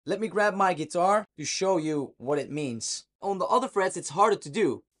Let me grab my guitar to show you what it means. On the other frets it's harder to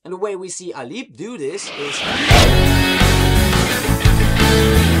do, and the way we see Alip do this is...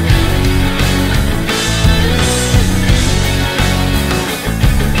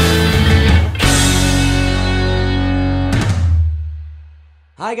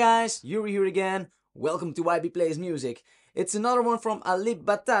 Hi guys, Yuri here again. Welcome to YBPlaysMusic. It's another one from ALIP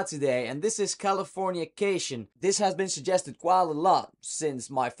BA TA today, and this is Californication. This has been suggested quite a lot since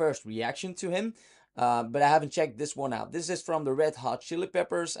my first reaction to him, but I haven't checked this one out. This is from the Red Hot Chili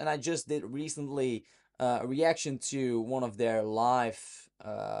Peppers, and I just did recently a reaction to one of their live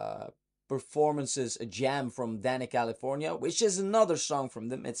performances, a jam from Danny, California, which is another song from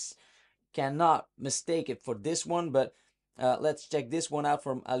them. It's cannot mistake it for this one, but let's check this one out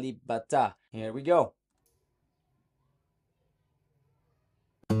from ALIP BA TA. Here we go.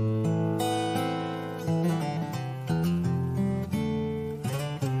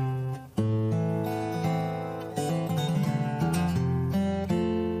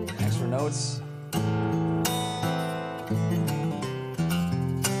 Extra notes.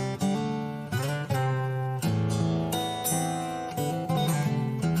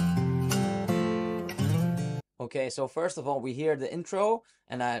 Okay, so first of all, we hear the intro,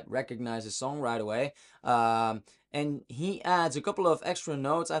 and I recognize the song right away. And he adds a couple of extra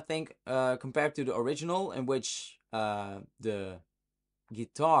notes, I think, compared to the original, in which the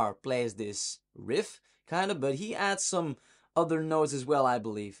guitar plays this riff, kind of, but he adds some other notes as well, I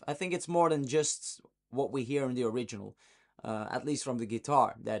believe. I think it's more than just what we hear in the original, at least from the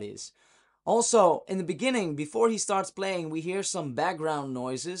guitar, that is. Also, in the beginning, before he starts playing, we hear some background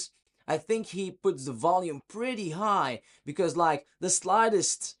noises. I think he puts the volume pretty high, because like the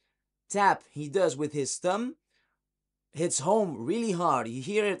slightest tap he does with his thumb hits home really hard. You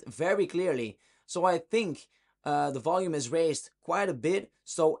hear it very clearly. So I think the volume is raised quite a bit,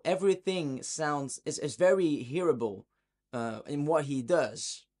 so everything is very hearable in what he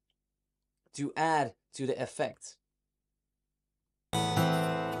does to add to the effect.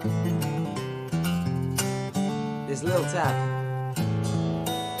 This little tap.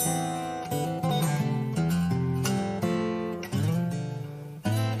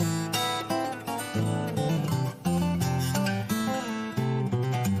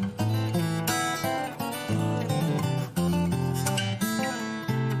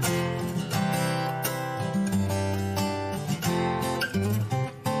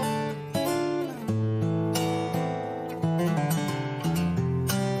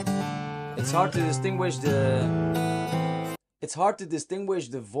 It's hard to distinguish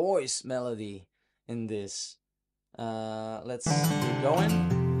the voice melody in this. Let's keep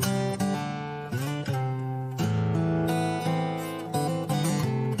going.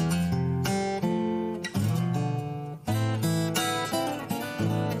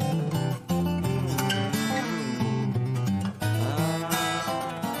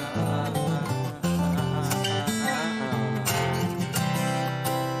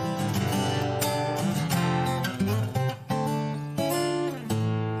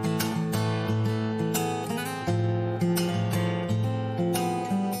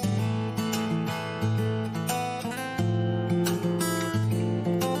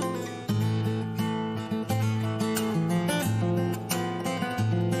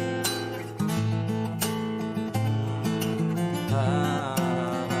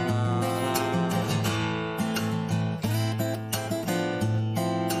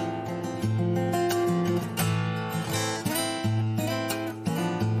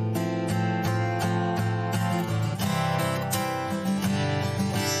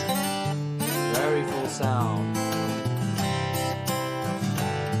 Very full sound.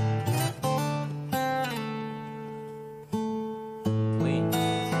 Clean.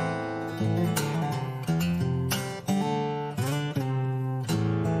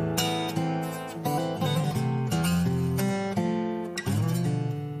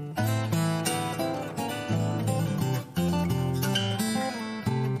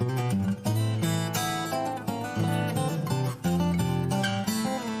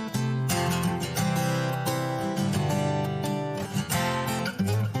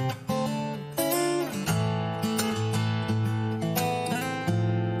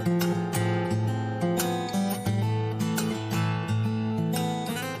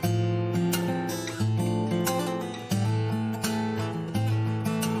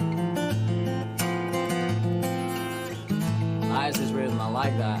 Nice is rhythm, I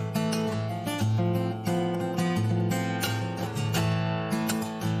like that.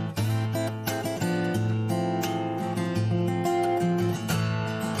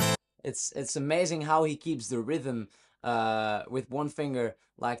 It's amazing how he keeps the rhythm with one finger,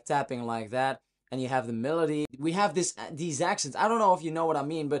 like tapping like that, and you have the melody. We have these accents. I don't know if you know what I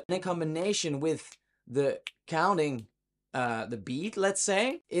mean, but in combination with the counting, the beat, let's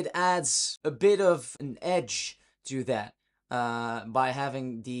say, it adds a bit of an edge to that by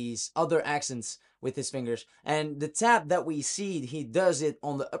having these other accents with his fingers. And the tap that we see, he does it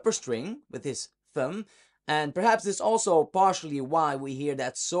on the upper string with his thumb, and perhaps this also partially why we hear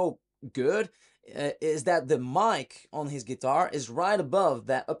that so good, is that the mic on his guitar is right above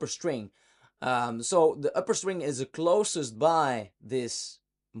that upper string. So the upper string is the closest by this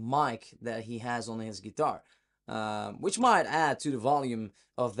mic that he has on his guitar, which might add to the volume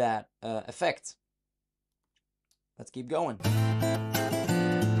of that effect. Let's keep going.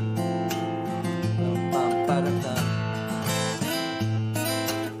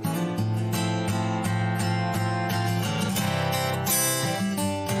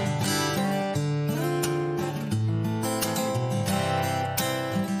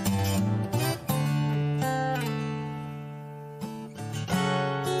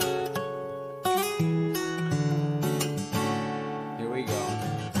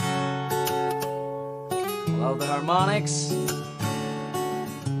 Love the harmonics.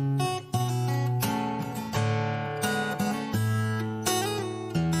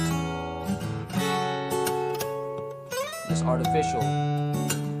 It's artificial.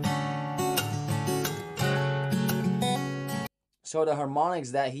 So the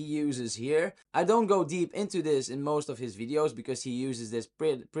harmonics that he uses here, I don't go deep into this in most of his videos because he uses this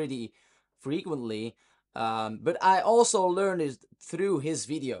pretty frequently. But I also learned it through his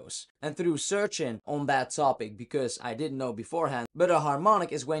videos and through searching on that topic because I didn't know beforehand. But a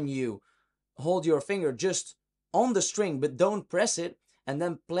harmonic is when you hold your finger just on the string but don't press it and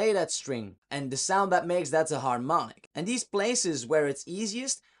then play that string. And the sound that makes, that's a harmonic. And these places where it's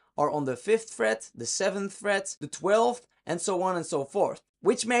easiest are on the 5th fret, the 7th fret, the 12th, and so on and so forth.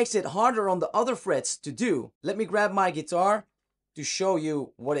 Which makes it harder on the other frets to do. Let me grab my guitar to show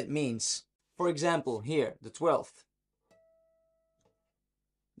you what it means. For example, here, the 12th,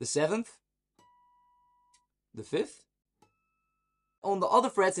 the 7th, the 5th. On the other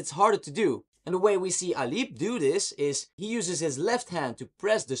frets, it's harder to do. And the way we see Alip do this is he uses his left hand to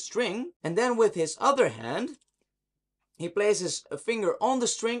press the string, and then with his other hand, he places a finger on the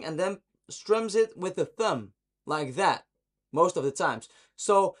string and then strums it with the thumb, like that, most of the times.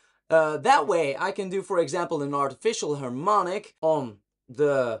 So that way I can do, for example, an artificial harmonic on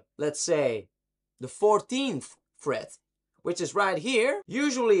the, let's say, the 14th fret, which is right here.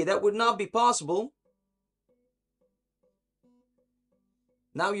 Usually that would not be possible.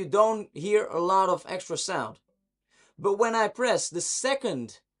 Now you don't hear a lot of extra sound. But when I press the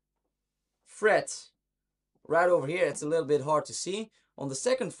 2nd fret right over here, it's a little bit hard to see, on the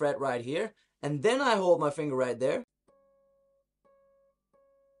 2nd fret right here, and then I hold my finger right there,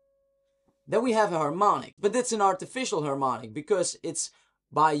 then we have a harmonic. But it's an artificial harmonic because it's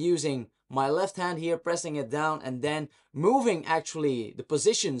by using my left hand here, pressing it down, and then moving actually the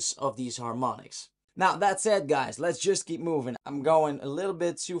positions of these harmonics. Now that said, guys, let's just keep moving. I'm going a little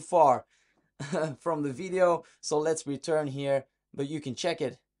bit too far from the video, so let's return here, but you can check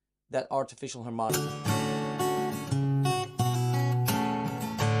it, that artificial harmonic.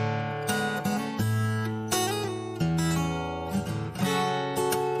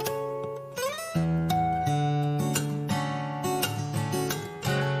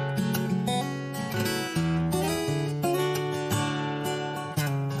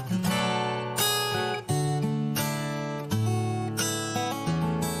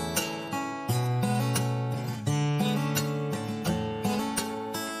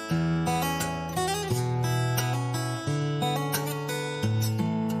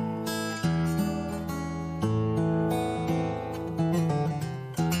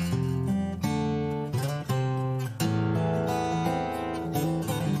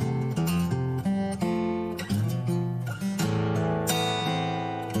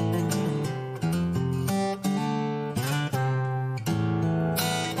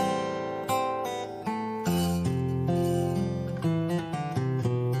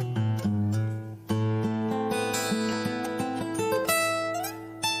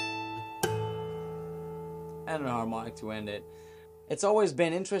 And a harmonic to end it. It's always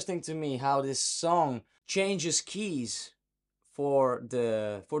been interesting to me how this song changes keys for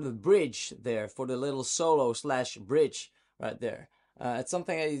the bridge there, for the little solo slash bridge right there. It's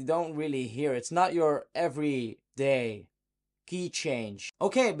something that you don't really hear. It's not your everyday key change.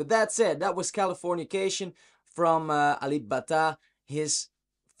 Okay, but that said, that was Californication from ALIP BA TA, his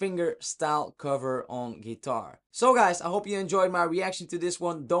fingerstyle cover on guitar. So guys, I hope you enjoyed my reaction to this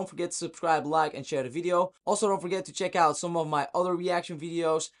one. Don't forget to subscribe, like, and share the video. Also, don't forget to check out some of my other reaction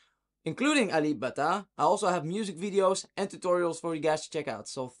videos, including ALIP BA TA. I also have music videos and tutorials for you guys to check out.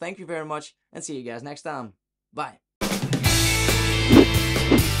 So thank you very much, and see you guys next time. Bye.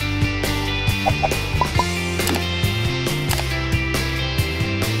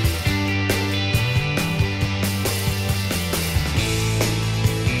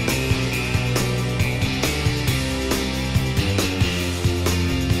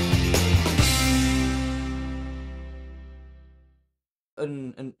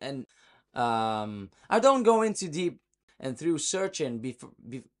 I don't go into deep, and through searching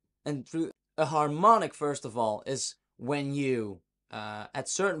and through a harmonic, first of all, is when you at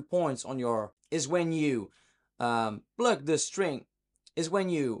certain points on your is when you plug the string, is when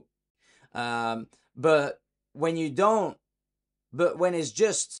you but when you don't, but when it's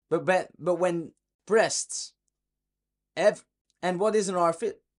just but when pressed F, and what is in our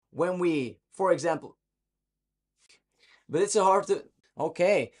fit when we, for example, but it's a hard to.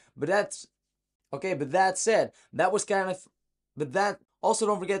 Okay, but that's okay. But that said, that was kind of. But that also,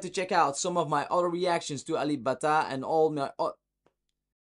 don't forget to check out some of my other reactions to ALIP BA TA and all my